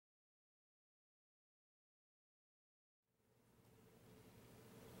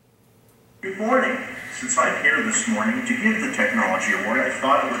Good morning. Since I'm here this morning to give the Technology Award, I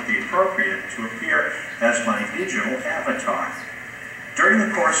thought it would be appropriate to appear as my digital avatar. During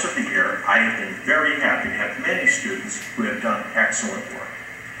the course of the year, I have been very happy to have many students who have done excellent work,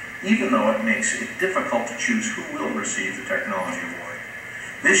 even though it makes it difficult to choose who will receive the Technology Award.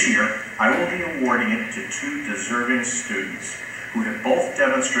 This year, I will be awarding it to two deserving students who have both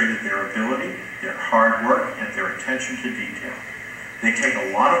demonstrated their ability, their hard work, and their attention to detail. They take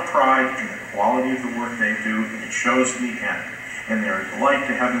a lot of pride in the quality of the work they do, and it shows in the end, and they're a delight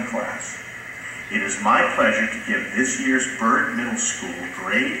to have in class. It is my pleasure to give this year's Byrd Middle School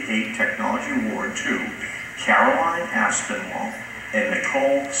Grade 8 Technology Award to Caroline Aspinwall and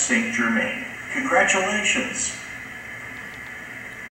Nicole St. Germain. Congratulations!